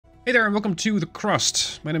Hey there and welcome to the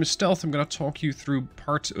Crust. My name is Stealth. I'm going to talk you through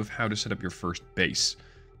part of how to set up your first base.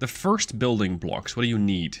 The first building blocks, what do you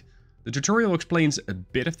need? The tutorial explains a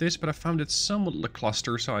bit of this, but I found it somewhat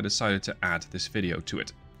lackluster, so I decided to add this video to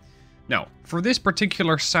it. Now, for this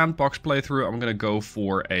particular Sandbox playthrough, I'm going to go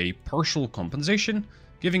for a partial compensation,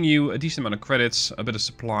 giving you a decent amount of credits, a bit of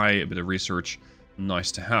supply, a bit of research.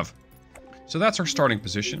 Nice to have. So that's our starting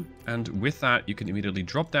position, and with that you can immediately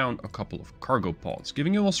drop down a couple of cargo pods,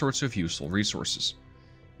 giving you all sorts of useful resources.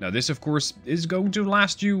 Now this of course is going to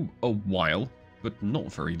last you a while, but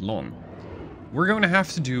not very long. We're going to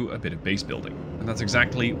have to do a bit of base building, and that's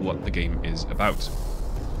exactly what the game is about.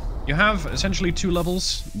 You have essentially two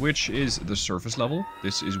levels, which is the surface level.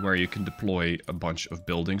 This is where you can deploy a bunch of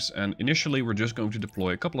buildings, and initially we're just going to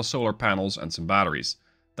deploy a couple of solar panels and some batteries.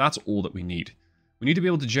 That's all that we need. We need to be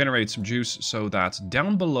able to generate some juice so that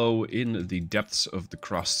down below in the depths of the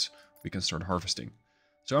crust we can start harvesting.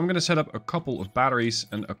 So I'm going to set up a couple of batteries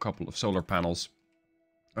and a couple of solar panels.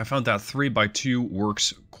 I found that 3x2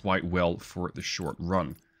 works quite well for the short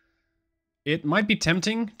run. It might be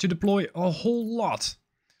tempting to deploy a whole lot.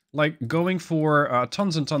 Like going for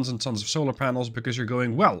tons and tons and tons of solar panels because you're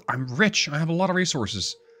going, well, I'm rich, I have a lot of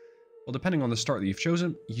resources. Well, depending on the start that you've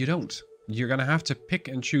chosen, you don't. You're going to have to pick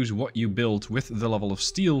and choose what you build with the level of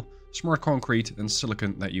steel, smart concrete and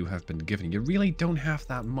silicon that you have been given. You really don't have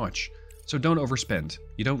that much, so don't overspend.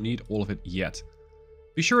 You don't need all of it yet.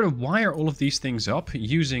 Be sure to wire all of these things up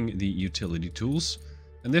using the utility tools,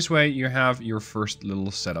 and this way you have your first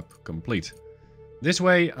little setup complete. This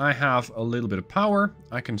way I have a little bit of power.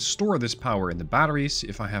 I can store this power in the batteries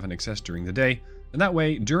if I have an excess during the day, and that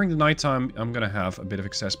way during the nighttime I'm going to have a bit of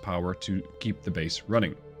excess power to keep the base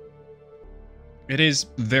running. It is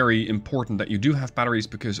very important that you do have batteries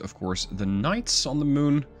because, of course, the nights on the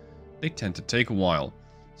moon, they tend to take a while.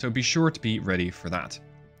 So be sure to be ready for that.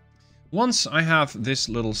 Once I have this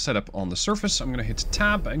little setup on the surface, I'm going to hit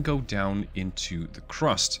tab and go down into the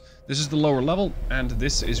crust. This is the lower level, and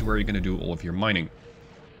this is where you're going to do all of your mining.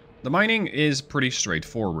 The mining is pretty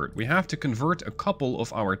straightforward. We have to convert a couple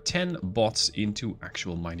of our 10 bots into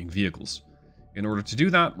actual mining vehicles. In order to do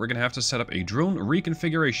that, we're going to have to set up a drone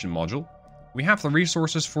reconfiguration module. We have the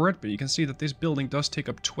resources for it, but you can see that this building does take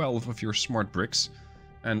up 12 of your smart bricks,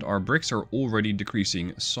 and our bricks are already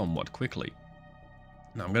decreasing somewhat quickly.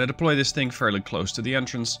 Now I'm going to deploy this thing fairly close to the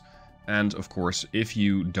entrance, and of course if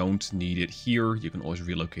you don't need it here, you can always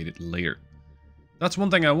relocate it later. That's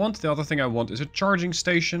one thing I want. The other thing I want is a charging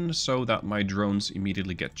station, so that my drones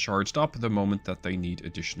immediately get charged up the moment that they need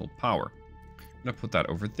additional power. I'm going to put that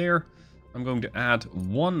over there. I'm going to add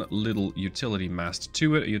one little utility mast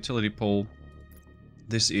to it, a utility pole.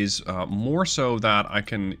 This is more so that I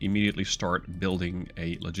can immediately start building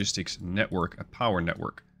a logistics network, a power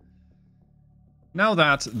network. Now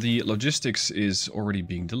that the logistics is already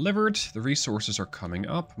being delivered, the resources are coming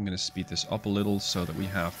up. I'm going to speed this up a little so that we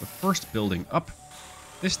have the first building up.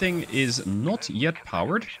 This thing is not yet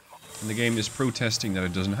powered, and the game is protesting that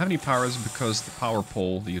it doesn't have any powers because the power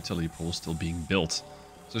pole, the utility pole, is still being built.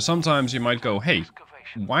 So sometimes you might go, hey,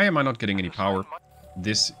 why am I not getting any power?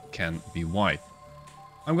 This can be why.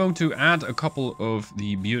 I'm going to add a couple of the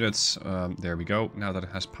units. There we go. Now that it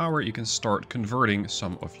has power, you can start converting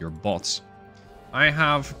some of your bots. I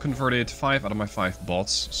have converted 5 out of my 5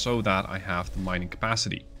 bots so that I have the mining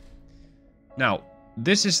capacity. Now,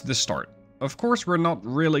 this is the start. Of course, we're not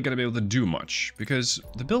really going to be able to do much because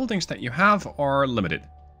the buildings that you have are limited.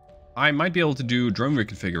 I might be able to do drone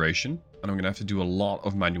reconfiguration, and I'm going to have to do a lot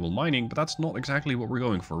of manual mining, but that's not exactly what we're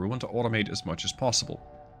going for. We want to automate as much as possible.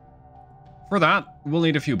 For that, we'll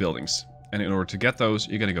need a few buildings, and in order to get those,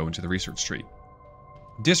 you're going to go into the research tree.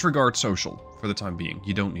 Disregard social for the time being,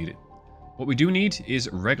 you don't need it. What we do need is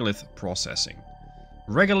regolith processing.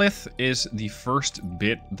 Regolith is the first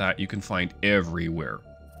bit that you can find everywhere.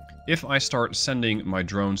 If I start sending my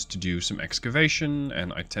drones to do some excavation,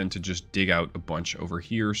 and I tend to just dig out a bunch over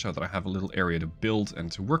here so that I have a little area to build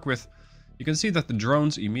and to work with, you can see that the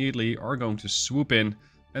drones immediately are going to swoop in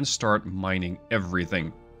and start mining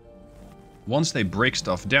everything. Once they break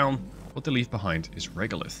stuff down, what they leave behind is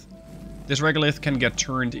regolith. This regolith can get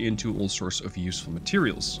turned into all sorts of useful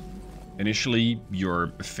materials. Initially,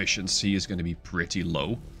 your efficiency is going to be pretty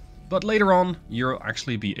low, but later on, you'll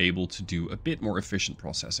actually be able to do a bit more efficient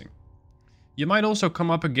processing. You might also come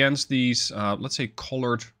up against these, let's say,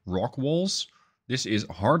 colored rock walls. This is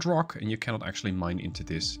hard rock, and you cannot actually mine into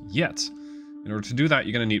this yet. In order to do that,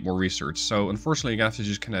 you're going to need more research, so unfortunately, you're going to have to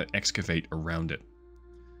just kind of excavate around it.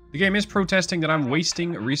 The game is protesting that I'm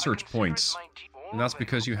wasting research points, and that's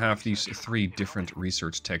because you have these 3 different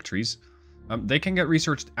research tech trees. They can get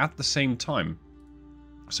researched at the same time.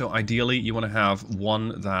 So ideally, you want to have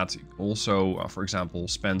one that also, for example,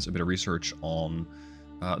 spends a bit of research on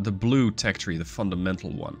the blue tech tree, the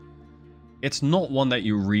fundamental one. It's not one that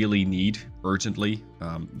you really need urgently.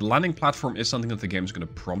 The landing platform is something that the game is going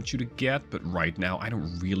to prompt you to get, but right now I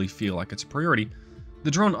don't really feel like it's a priority. The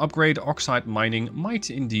drone upgrade, oxide mining, might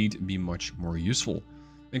indeed be much more useful.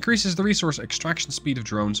 Increases the resource extraction speed of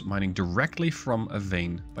drones mining directly from a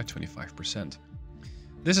vein by 25%.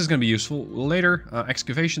 This is going to be useful later.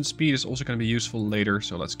 Excavation speed is also going to be useful later,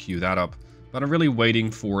 so let's queue that up. But I'm really waiting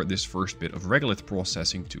for this first bit of regolith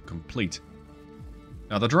processing to complete.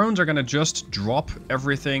 Now the drones are going to just drop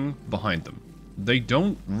everything behind them. They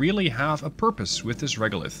don't really have a purpose with this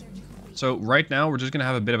regolith. So right now we're just going to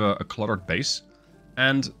have a bit of a cluttered base.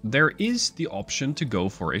 And there is the option to go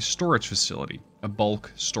for a storage facility, a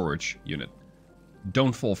bulk storage unit.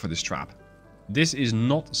 Don't fall for this trap. This is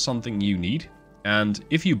not something you need. And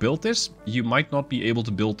if you build this, you might not be able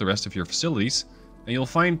to build the rest of your facilities. And you'll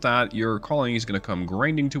find that your colony is going to come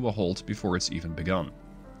grinding to a halt before it's even begun.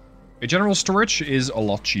 A general storage is a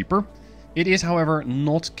lot cheaper. It is, however,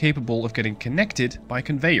 not capable of getting connected by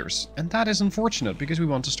conveyors. And that is unfortunate because we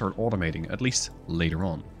want to start automating, at least later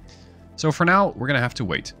on. So for now, we're going to have to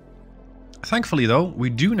wait. Thankfully though, we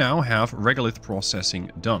do now have regolith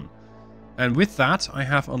processing done. And with that, I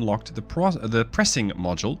have unlocked the pressing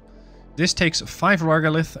module. This takes 5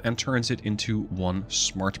 regolith and turns it into 1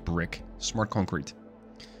 smart brick, smart concrete.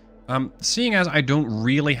 Seeing as I don't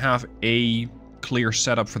really have a clear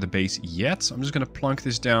setup for the base yet, I'm just going to plunk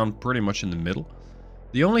this down pretty much in the middle.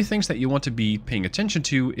 The only things that you want to be paying attention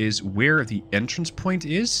to is where the entrance point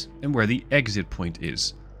is and where the exit point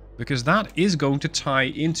is. Because that is going to tie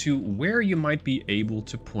into where you might be able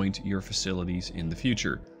to point your facilities in the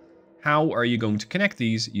future. How are you going to connect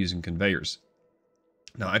these using conveyors?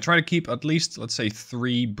 Now, I try to keep at least, let's say,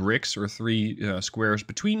 3 bricks or 3 squares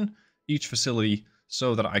between each facility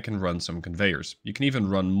so that I can run some conveyors. You can even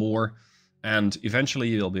run more, and eventually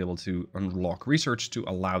you'll be able to unlock research to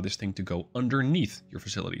allow this thing to go underneath your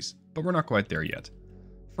facilities. But we're not quite there yet.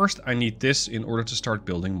 First, I need this in order to start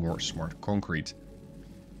building more smart concrete.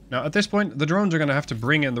 Now, at this point, the drones are going to have to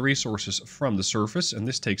bring in the resources from the surface, and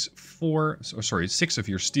this takes 6 of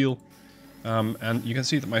your steel. And you can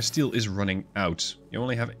see that my steel is running out. You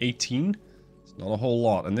only have 18. It's not a whole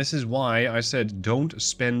lot, and this is why I said don't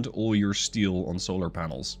spend all your steel on solar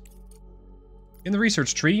panels. In the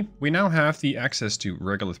research tree, we now have the access to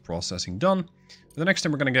regolith processing done. The next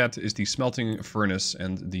thing we're going to get is the smelting furnace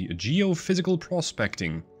and the geophysical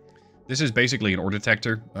prospecting. This is basically an ore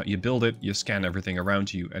detector. You build it, you scan everything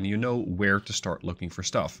around you, and you know where to start looking for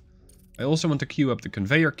stuff. I also want to queue up the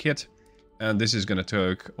conveyor kit, and this is going to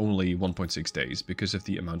take only 1.6 days because of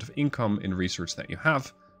the amount of income in research that you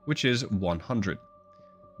have, which is 100.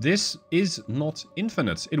 This is not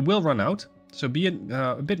infinite. It will run out. So be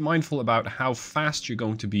a bit mindful about how fast you're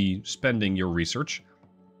going to be spending your research.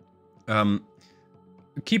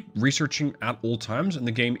 Keep researching at all times, and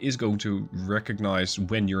the game is going to recognize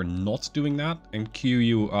when you're not doing that and queue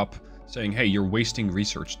you up saying, hey, you're wasting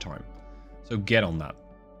research time. So get on that.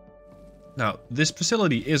 Now, this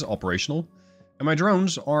facility is operational, and my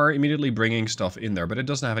drones are immediately bringing stuff in there, but it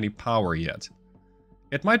doesn't have any power yet.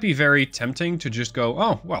 It might be very tempting to just go,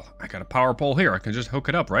 oh, well, I got a power pole here, I can just hook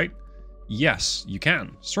it up, right? Yes, you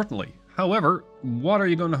can, certainly. However, what are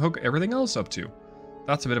you going to hook everything else up to?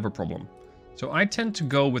 That's a bit of a problem. So I tend to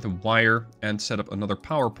go with a wire and set up another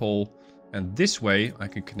power pole, and this way I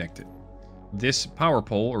can connect it. This power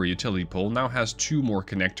pole, or utility pole, now has 2 more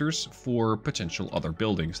connectors for potential other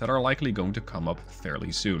buildings that are likely going to come up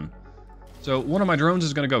fairly soon. So one of my drones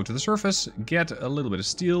is going to go to the surface, get a little bit of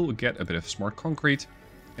steel, get a bit of smart concrete,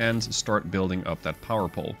 and start building up that power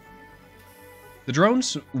pole. The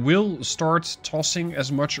drones will start tossing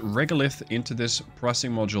as much regolith into this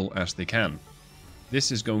pressing module as they can.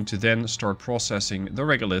 This is going to then start processing the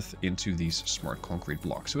regolith into these smart concrete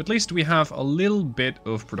blocks. So at least we have a little bit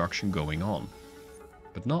of production going on,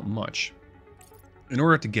 but not much. In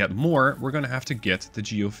order to get more, we're going to have to get the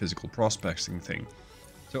geophysical prospecting thing.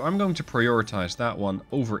 So I'm going to prioritize that one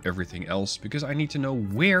over everything else because I need to know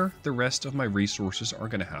where the rest of my resources are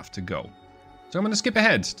going to have to go. So I'm going to skip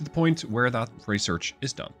ahead to the point where that research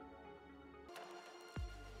is done.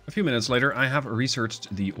 A few minutes later, I have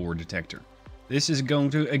researched the ore detector. This is going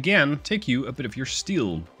to, again, take you a bit of your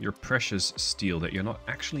steel, your precious steel that you're not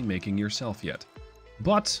actually making yourself yet.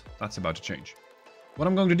 But that's about to change. What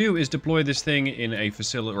I'm going to do is deploy this thing in a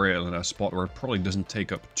facility or in a spot where it probably doesn't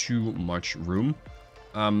take up too much room.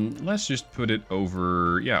 Let's just put it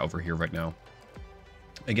over, over here right now.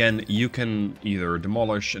 Again, you can either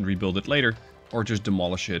demolish and rebuild it later. or just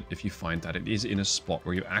demolish it if you find that it is in a spot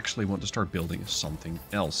where you actually want to start building something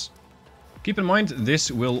else. Keep in mind, this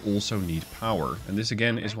will also need power, and this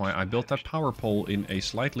again is why I built that power pole in a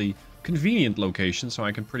slightly convenient location, so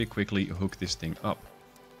I can pretty quickly hook this thing up.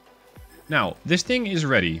 Now, this thing is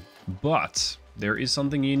ready, but there is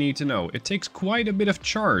something you need to know. It takes quite a bit of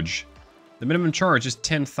charge. The minimum charge is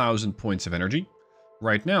 10,000 points of energy.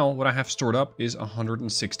 Right now, what I have stored up is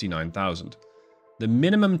 169,000. The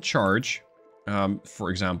minimum charge, for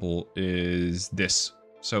example, is this.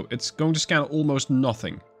 So it's going to scan almost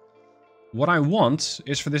nothing. What I want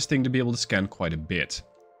is for this thing to be able to scan quite a bit.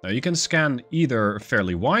 Now you can scan either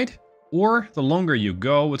fairly wide, or the longer you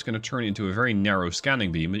go, it's going to turn into a very narrow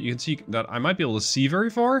scanning beam. But you can see that I might be able to see very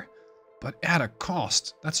far, but at a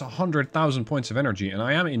cost. That's 100,000 points of energy, and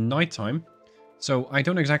I am in nighttime, so I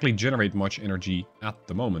don't exactly generate much energy at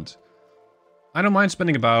the moment. I don't mind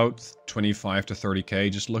spending about 25 to 30k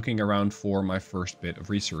just looking around for my first bit of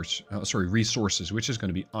resources, which is going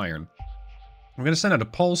to be iron. I'm going to send out a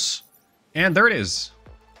pulse. And there it is.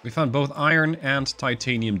 We found both iron and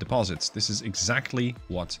titanium deposits. This is exactly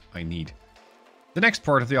what I need. The next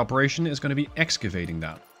part of the operation is going to be excavating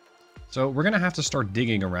that. So we're going to have to start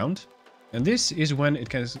digging around. And this is when it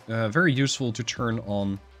gets very useful to turn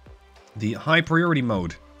on the high priority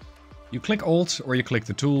mode. You click Alt or you click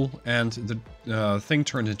the tool and the thing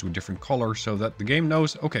turns into a different color so that the game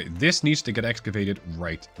knows, okay, this needs to get excavated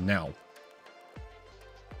right now.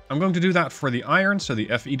 I'm going to do that for the iron, so the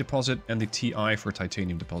Fe deposit, and the Ti for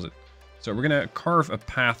titanium deposit. So we're going to carve a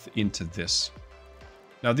path into this.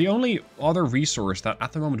 Now, the only other resource that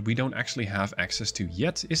at the moment we don't actually have access to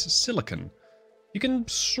yet is silicon. You can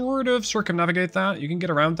sort of circumnavigate that. You can get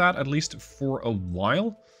around that at least for a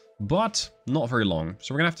while, but not very long.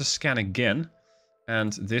 So we're going to have to scan again,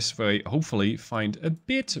 and this way, hopefully, find a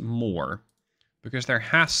bit more, because there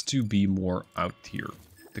has to be more out here.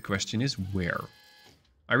 The question is where?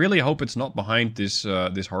 I really hope it's not behind this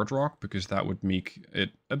this hard rock, because that would make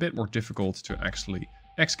it a bit more difficult to actually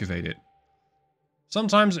excavate it.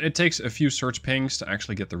 Sometimes it takes a few search pings to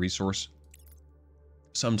actually get the resource.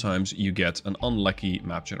 Sometimes you get an unlucky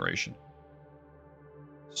map generation.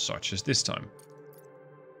 Such as this time.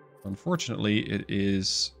 Unfortunately, it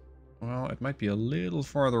is... well, it might be a little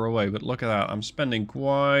farther away, but look at that. I'm spending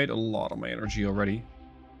quite a lot of my energy already.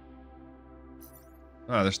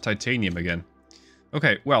 Ah, there's titanium again.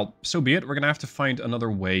 Okay, well, so be it. We're going to have to find another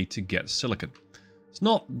way to get silicon. It's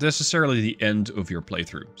not necessarily the end of your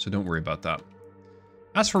playthrough, so don't worry about that.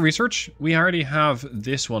 As for research, we already have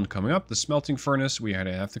this one coming up, the smelting furnace. We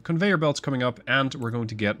already have the conveyor belts coming up, and we're going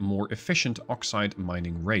to get more efficient oxide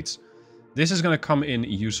mining rates. This is going to come in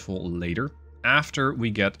useful later, after we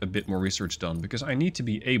get a bit more research done, because I need to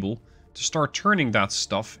be able to start turning that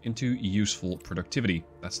stuff into useful productivity.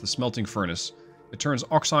 That's the smelting furnace. It turns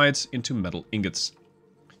oxides into metal ingots.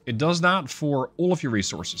 It does that for all of your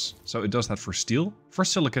resources. So it does that for steel, for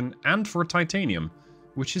silicon, and for titanium,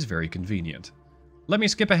 which is very convenient. Let me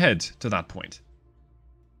skip ahead to that point.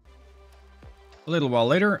 A little while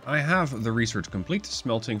later, I have the research complete.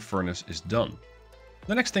 Smelting furnace is done.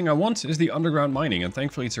 The next thing I want is the underground mining, and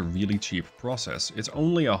thankfully it's a really cheap process. It's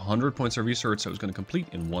only 100 points of research, so it's going to complete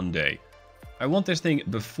in one day. I want this thing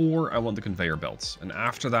before I want the conveyor belts, and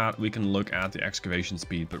after that we can look at the excavation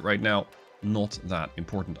speed, but right now, not that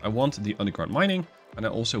important. I want the underground mining, and I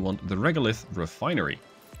also want the regolith refinery.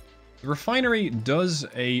 The refinery does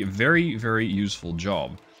a very, very useful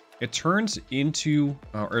job. It turns into,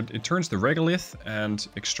 it turns the regolith and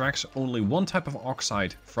extracts only one type of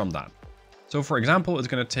oxide from that. So for example, it's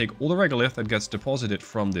going to take all the regolith that gets deposited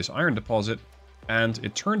from this iron deposit, and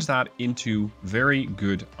it turns that into very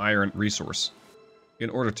good iron resource. In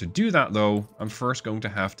order to do that though, I'm first going to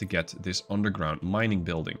have to get this underground mining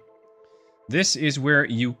building. This is where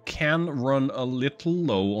you can run a little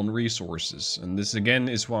low on resources, and this again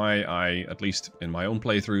is why I, at least in my own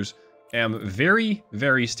playthroughs, am very,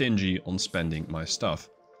 very stingy on spending my stuff.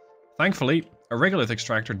 Thankfully, a regolith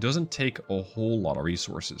extractor doesn't take a whole lot of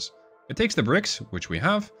resources. It takes the bricks, which we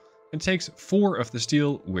have, and takes 4 of the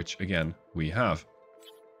steel, which again, we have.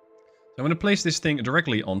 So I'm going to place this thing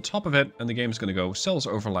directly on top of it, and the game is going to go cells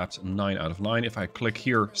overlapped 9 out of 9. If I click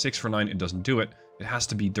here, 6 for 9, it doesn't do it. It has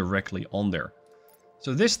to be directly on there.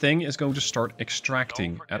 So this thing is going to start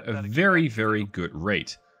extracting at a very, very good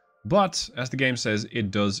rate. But, as the game says,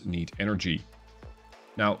 it does need energy.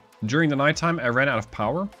 Now, during the nighttime, I ran out of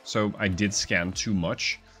power, so I did scan too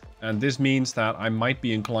much. And this means that I might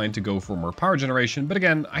be inclined to go for more power generation, but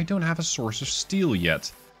again, I don't have a source of steel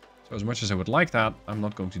yet. So as much as I would like that, I'm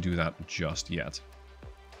not going to do that just yet.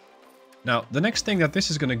 Now, the next thing that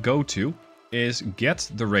this is going to go to is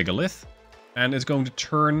get the regolith And it's going to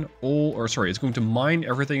turn it's going to mine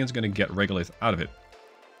everything. It's going to get regolith out of it.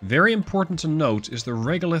 Very important to note is the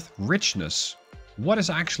regolith richness. What is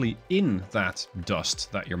actually in that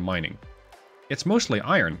dust that you're mining? It's mostly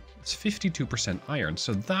iron. It's 52% iron.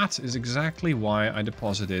 So that is exactly why I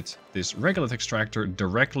deposited this regolith extractor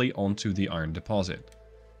directly onto the iron deposit.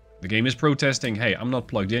 The game is protesting, hey, I'm not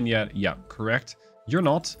plugged in yet. Yeah, correct. You're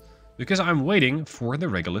not, because I'm waiting for the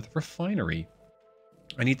regolith refinery.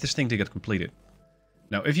 I need this thing to get completed.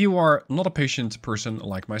 Now, if you are not a patient person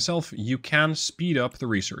like myself, you can speed up the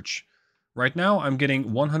research. Right now, I'm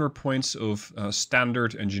getting 100 points of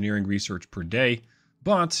standard engineering research per day,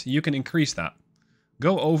 but you can increase that.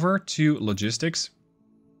 Go over to logistics,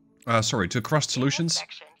 to Crust Solutions,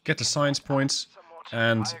 get the science points,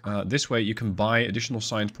 and this way you can buy additional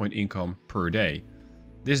science point income per day.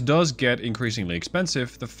 This does get increasingly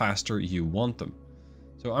expensive the faster you want them.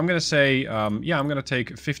 So I'm going to say, I'm going to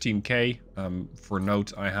take 15k. For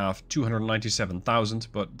note, I have 297,000,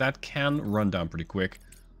 but that can run down pretty quick.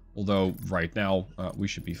 Although right now we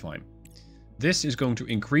should be fine. This is going to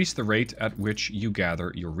increase the rate at which you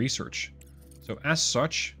gather your research. So as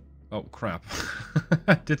such, oh crap,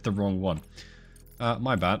 I did the wrong one.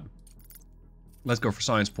 My bad. Let's go for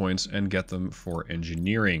science points and get them for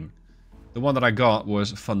engineering. The one that I got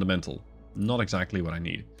was fundamental. Not exactly what I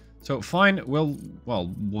need. So fine, we'll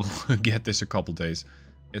get this a couple days.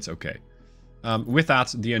 It's okay. With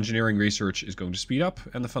that, the engineering research is going to speed up,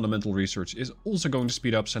 and the fundamental research is also going to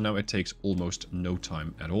speed up, so now it takes almost no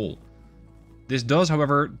time at all. This does,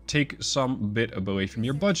 however, take some bit away from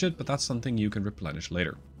your budget, but that's something you can replenish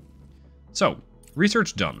later. So,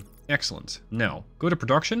 research done. Excellent. Now, go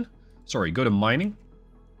to mining,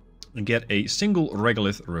 and get a single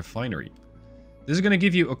regolith refinery. This is going to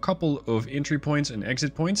give you a couple of entry points and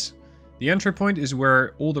exit points. The entry point is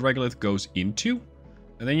where all the regolith goes into.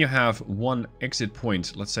 And then you have one exit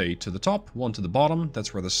point, let's say, to the top, one to the bottom.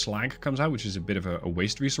 That's where the slag comes out, which is a bit of a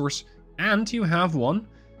waste resource. And you have one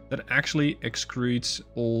that actually excretes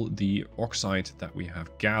all the oxide that we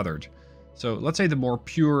have gathered. So let's say the more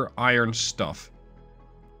pure iron stuff.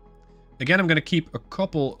 Again, I'm going to keep a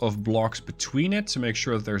couple of blocks between it to make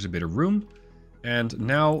sure that there's a bit of room. And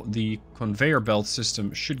now the conveyor belt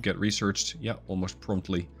system should get researched. Yeah, almost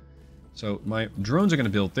promptly. So my drones are going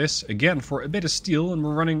to build this, again, for a bit of steel, and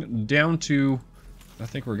we're running down to... I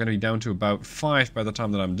think we're going to be down to about 5 by the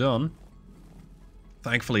time that I'm done.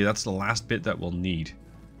 Thankfully, that's the last bit that we'll need.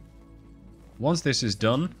 Once this is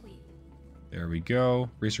done... There we go.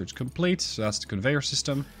 Research complete. So that's the conveyor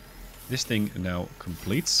system. This thing now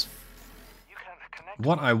completes.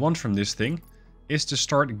 What I want from this thing is to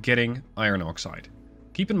start getting iron oxide.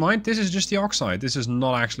 Keep in mind, this is just the oxide. This is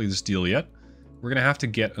not actually the steel yet. We're going to have to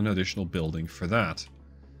get an additional building for that.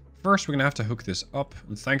 First, we're going to have to hook this up.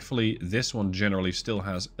 And thankfully, this one generally still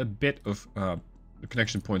has a bit of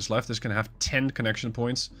connection points left. It's going to have 10 connection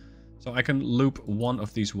points. So I can loop one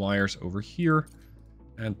of these wires over here.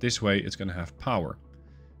 And this way, it's going to have power.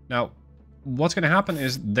 Now, what's going to happen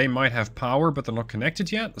is they might have power, but they're not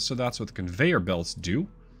connected yet. So that's what the conveyor belts do.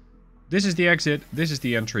 This is the exit. This is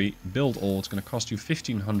the entry. Build all. It's going to cost you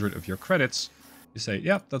 1,500 of your credits. You say,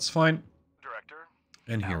 yeah, that's fine.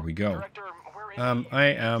 And here we go.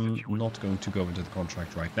 I am not going to go into the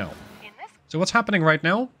contract right now. So what's happening right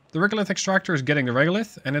now? The regolith extractor is getting the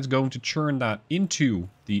regolith, and it's going to churn that into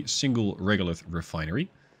the single regolith refinery,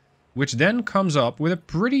 which then comes up with a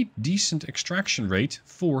pretty decent extraction rate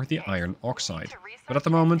for the iron oxide. But at the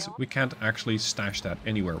moment, we can't actually stash that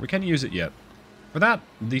anywhere. We can't use it yet. For that,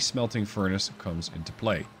 the smelting furnace comes into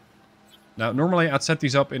play. Now, normally I'd set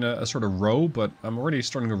these up in a sort of row, but I'm already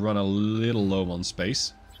starting to run a little low on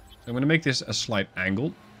space. So I'm going to make this a slight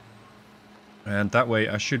angle. And that way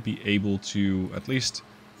I should be able to, at least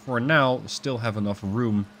for now, still have enough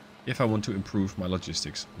room if I want to improve my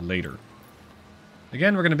logistics later.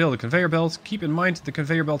 Again, we're going to build a conveyor belt. Keep in mind, the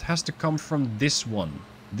conveyor belt has to come from this one.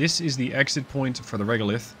 This is the exit point for the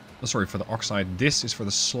regolith. Oh, sorry, for the oxide. This is for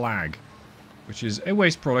the slag, which is a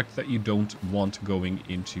waste product that you don't want going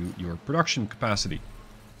into your production capacity.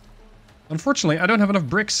 Unfortunately, I don't have enough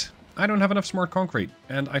bricks. I don't have enough smart concrete.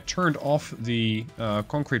 And I turned off the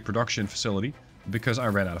concrete production facility because I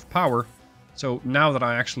ran out of power. So now that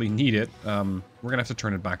I actually need it, we're going to have to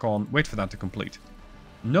turn it back on. Wait for that to complete.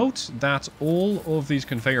 Note that all of these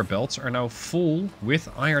conveyor belts are now full with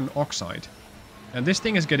iron oxide. And this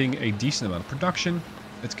thing is getting a decent amount of production.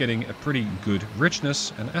 It's getting a pretty good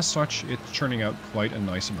richness, and as such, it's churning out quite a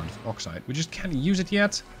nice amount of oxide. We just can't use it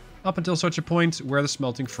yet, up until such a point where the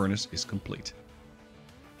smelting furnace is complete.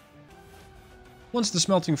 Once the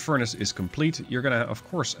smelting furnace is complete, you're gonna, of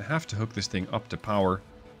course, have to hook this thing up to power.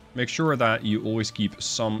 Make sure that you always keep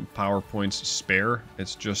some power points spare.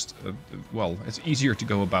 It's just, well, it's easier to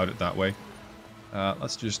go about it that way.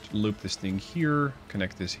 Let's just loop this thing here,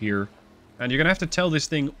 connect this here. And you're going to have to tell this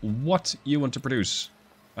thing what you want to produce.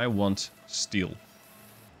 I want steel.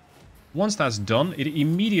 Once that's done, it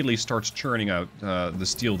immediately starts churning out the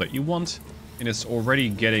steel that you want. And it's already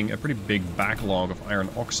getting a pretty big backlog of iron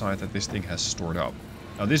oxide that this thing has stored up.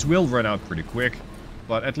 Now this will run out pretty quick,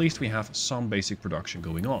 but at least we have some basic production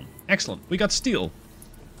going on. Excellent, we got steel.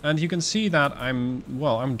 And you can see that I'm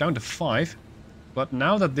down to 5. But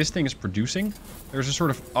now that this thing is producing, there's a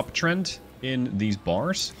sort of uptrend in these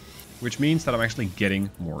bars, which means that I'm actually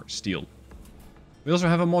getting more steel. We also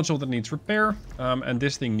have a module that needs repair, and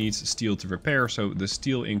this thing needs steel to repair, so the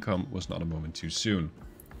steel income was not a moment too soon.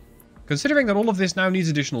 Considering that all of this now needs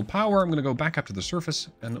additional power, I'm going to go back up to the surface,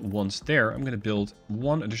 and once there, I'm going to build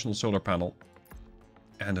 1 additional solar panel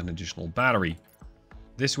and an additional battery.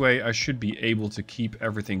 This way, I should be able to keep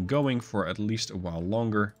everything going for at least a while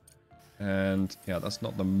longer. And yeah, that's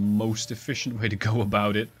not the most efficient way to go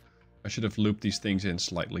about it. I should have looped these things in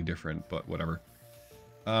slightly different, but whatever.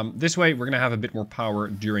 This way, we're going to have a bit more power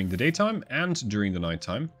during the daytime and during the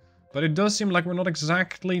nighttime. But it does seem like we're not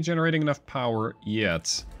exactly generating enough power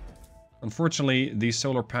yet. Unfortunately, these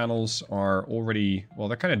solar panels are already, well,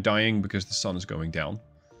 they're kind of dying because the sun is going down.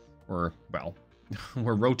 Or, well,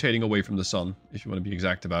 we're rotating away from the sun, if you want to be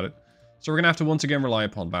exact about it. So we're going to have to once again rely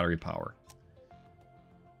upon battery power.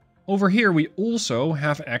 Over here, we also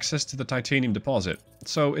have access to the titanium deposit.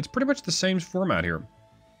 So it's pretty much the same format here.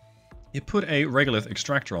 You put a regolith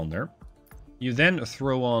extractor on there. You then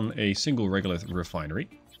throw on a single regolith refinery.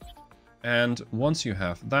 And once you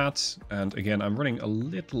have that, and again, I'm running a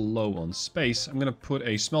little low on space, I'm going to put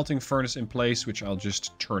a smelting furnace in place, which I'll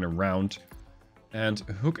just turn around and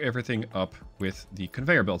hook everything up with the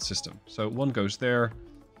conveyor belt system. So one goes there,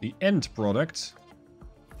 the end product,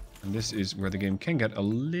 and this is where the game can get a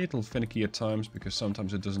little finicky at times, because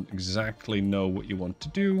sometimes it doesn't exactly know what you want to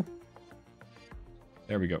do.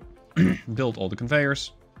 There we go. Build all the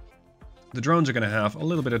conveyors. The drones are going to have a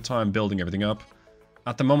little bit of time building everything up.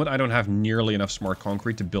 At the moment, I don't have nearly enough smart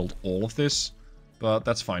concrete to build all of this, but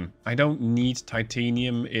that's fine. I don't need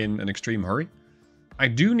titanium in an extreme hurry. I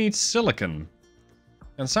do need silicon,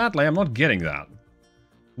 and sadly, I'm not getting that.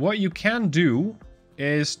 What you can do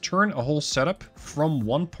is turn a whole setup from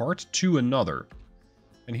one part to another.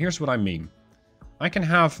 And here's what I mean. I can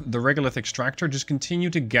have the regolith extractor just continue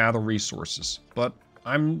to gather resources, but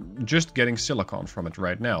I'm just getting silicon from it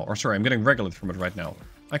right now. Or sorry, I'm getting regolith from it right now.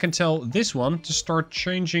 I can tell this one to start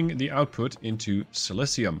changing the output into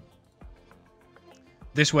silicium.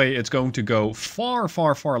 This way it's going to go far,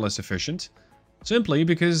 far, far less efficient. Simply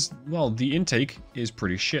because, well, the intake is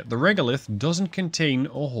pretty shit. The regolith doesn't contain a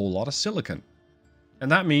whole lot of silicon. And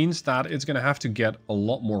that means that it's going to have to get a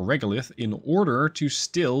lot more regolith in order to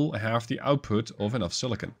still have the output of enough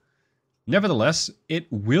silicon. Nevertheless, it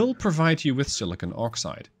will provide you with silicon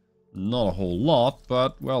oxide. Not a whole lot,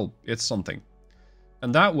 but, well, it's something.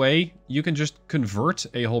 And that way, you can just convert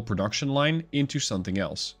a whole production line into something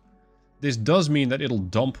else. This does mean that it'll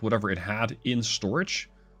dump whatever it had in storage.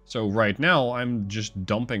 So right now, I'm just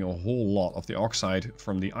dumping a whole lot of the oxide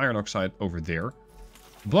from the iron oxide over there.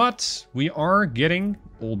 But we are getting,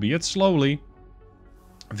 albeit slowly,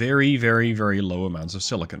 very, very, very low amounts of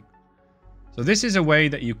silicon. So this is a way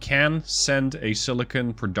that you can send a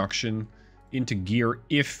silicon production into gear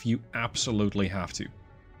if you absolutely have to.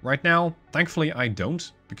 Right now, thankfully I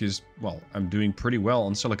don't, because, well, I'm doing pretty well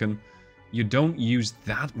on silicon. You don't use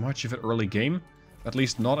that much of it early game, at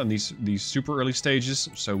least not in these super early stages,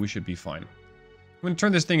 so we should be fine. I'm going to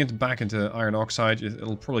turn this thing back into iron oxide.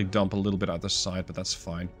 It'll probably dump a little bit out the side, but that's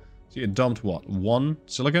fine. So it dumped, what, 1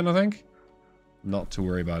 silicon, I think? Not to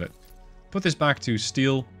worry about it. Put this back to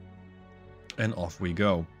steel, and off we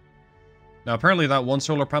go. Now, apparently that 1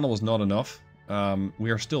 solar panel was not enough.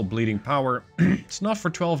 We are still bleeding power. It's not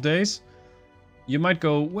for 12 days. You might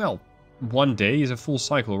go, well, 1 day is a full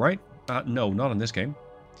cycle, right? No, not in this game.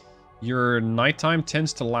 Your nighttime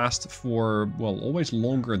tends to last for, well, always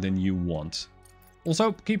longer than you want.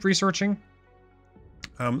 Also, keep researching.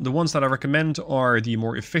 The ones that I recommend are the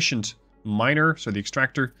more efficient miner, so the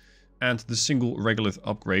extractor, and the single regolith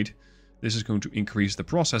upgrade. This is going to increase the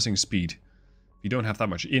processing speed. If you don't have that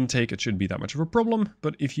much intake, it shouldn't be that much of a problem,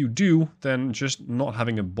 but if you do, then just not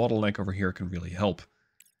having a bottleneck over here can really help.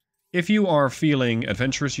 If you are feeling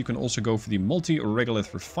adventurous, you can also go for the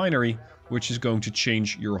multi-regolith refinery, which is going to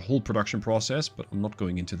change your whole production process, but I'm not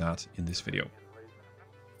going into that in this video.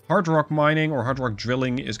 Hard rock mining or hard rock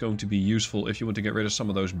drilling is going to be useful if you want to get rid of some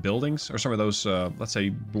of those buildings, or some of those, let's say,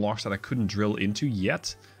 blocks that I couldn't drill into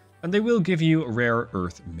yet. and they will give you rare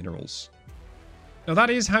earth minerals. Now that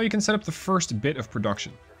is how you can set up the first bit of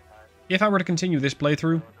production. If I were to continue this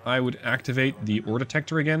playthrough, I would activate the ore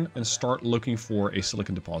detector again and start looking for a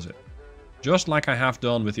silicon deposit. Just like I have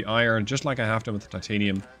done with the iron, just like I have done with the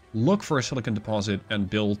titanium, look for a silicon deposit and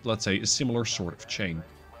build, let's say, a similar sort of chain.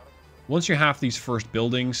 Once you have these first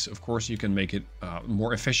buildings, of course, you can make it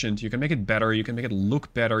more efficient, you can make it better, you can make it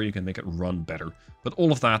look better, you can make it run better. But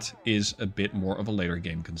all of that is a bit more of a later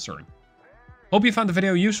game concern. Hope you found the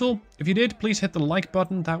video useful. If you did, please hit the like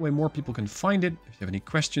button, that way more people can find it. If you have any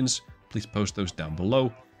questions, please post those down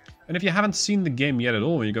below. And if you haven't seen the game yet at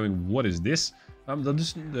all, and you're going, what is this?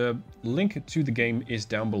 The link to the game is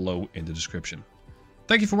down below in the description.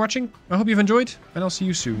 Thank you for watching, I hope you've enjoyed, and I'll see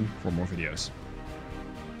you soon for more videos.